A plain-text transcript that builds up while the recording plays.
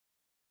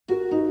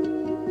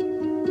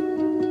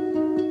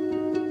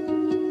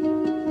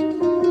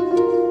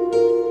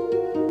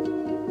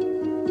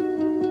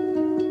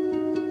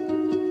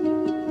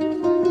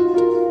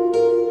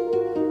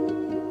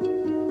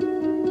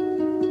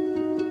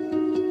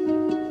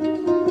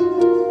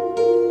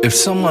If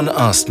someone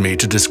asked me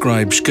to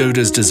describe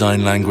ŠKODA's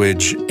design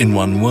language in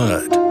one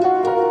word,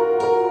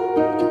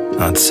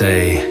 I'd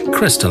say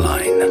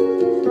crystalline.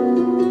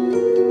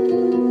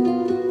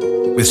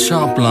 With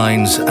sharp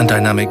lines and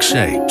dynamic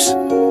shapes,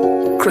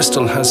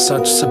 crystal has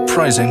such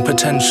surprising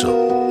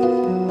potential.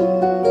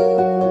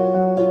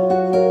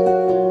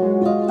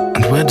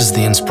 And where does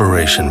the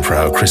inspiration for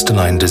our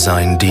crystalline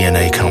design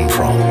DNA come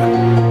from?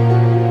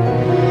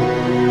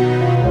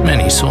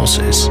 Many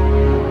sources.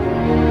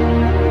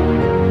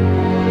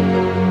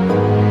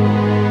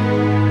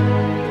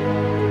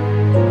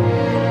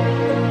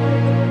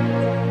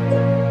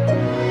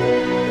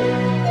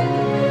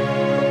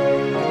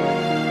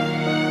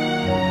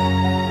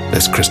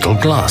 There's crystal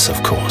glass,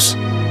 of course.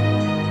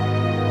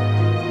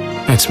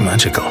 It's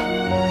magical.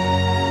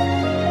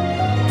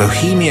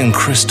 Bohemian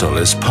crystal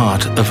is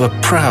part of a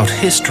proud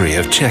history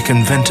of Czech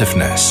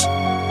inventiveness.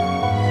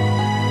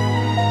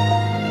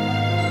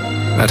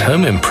 At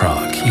home in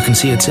Prague, you can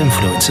see its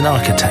influence in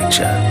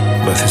architecture,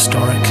 both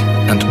historic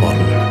and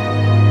modern.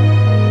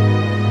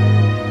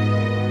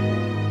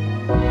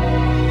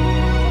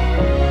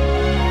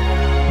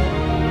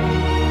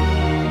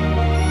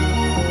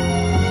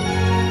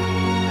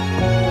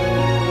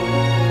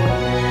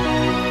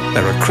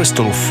 There are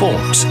crystal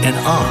forms in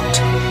art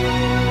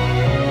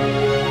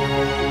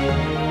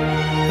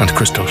and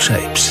crystal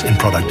shapes in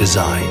product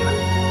design.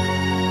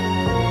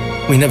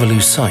 We never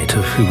lose sight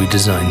of who we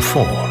design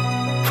for,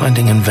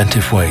 finding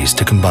inventive ways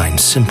to combine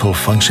simple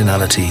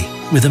functionality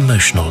with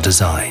emotional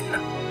design.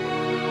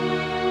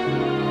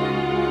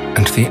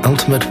 And the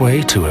ultimate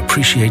way to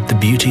appreciate the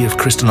beauty of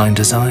crystalline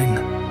design?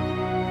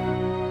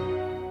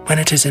 When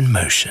it is in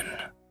motion.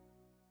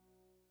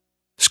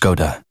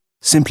 ŠKODA.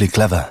 Simply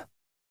clever.